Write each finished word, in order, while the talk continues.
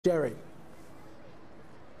Jerry.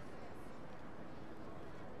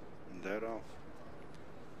 And they're off.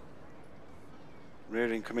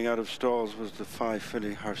 Rearing coming out of stalls was the 5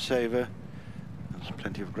 filly Harsaver. There's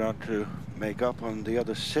plenty of ground to make up on the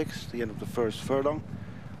other 6, the end of the first furlong.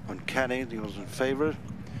 Uncanny, the odds in favour.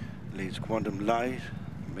 Leads Quantum Light,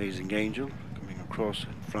 Amazing Angel, coming across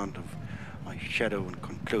in front of My Shadow and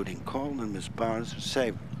Concluding Call, and Miss Barnes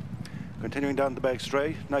Save. Continuing down the back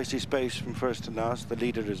straight, nicely spaced from first to last. The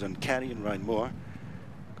leader is Uncanny and Ryan Moore,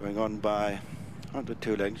 going on by under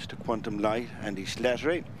 2 lengths to Quantum Light, Andy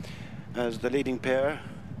Slattery. As the leading pair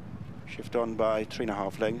shift on by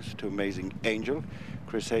 3.5 lengths to Amazing Angel.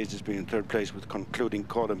 Chris Hayes has been in 3rd place with Concluding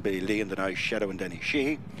Call and Billy Lee, and then My Shadow and Denny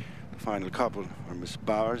Sheehy. The final couple are Miss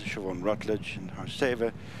Bowers, Siobhan Rutledge, and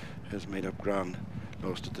Harsaver has made up ground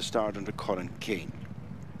lost at the start under Colin Keane.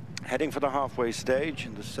 Heading for the halfway stage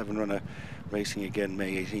in the 7-runner racing again,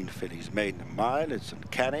 May 18, Fillies Maiden a mile. It's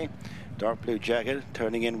Uncanny, dark blue jacket,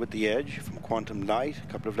 turning in with the edge from Quantum Light,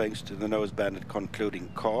 a couple of lengths to the noseband at Concluding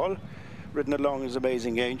Call. Ridden along is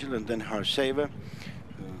Amazing Angel, and then Harsaver,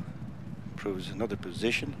 who improves another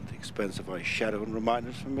position at the expense of My Shadow, and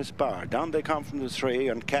reminders from Miss Barr. Down they come from the 3,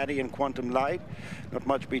 Uncanny and Quantum Light. Not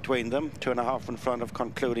much between them, 2.5 in front of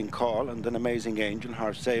Concluding Call, and then Amazing Angel.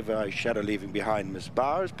 Harsaver, My Shadow leaving behind Miss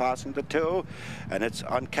Bowers, passing the 2, and it's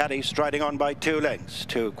Uncanny striding on by 2 lengths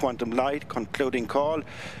to Quantum Light. Concluding Call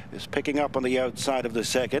is picking up on the outside of the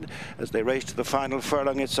 2nd. As they race to the final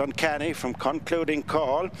furlong, it's Uncanny from Concluding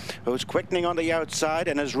Call, who's quickening on the outside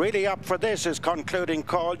and is really up for this as Concluding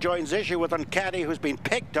Call joins issue with Uncanny, who's been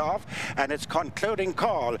picked off, and it's Concluding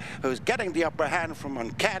Call who's getting the upper hand from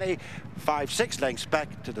Uncanny. 5-6 lengths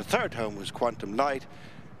back to the 3rd home was Quantum Light.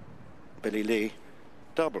 Billy Lee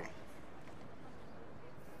double.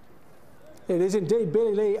 It is indeed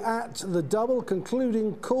Billy Lee at the double.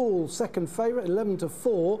 Concluding Call, 2nd favourite, 11 to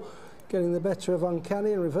 4, getting the better of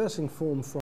Uncanny and reversing form from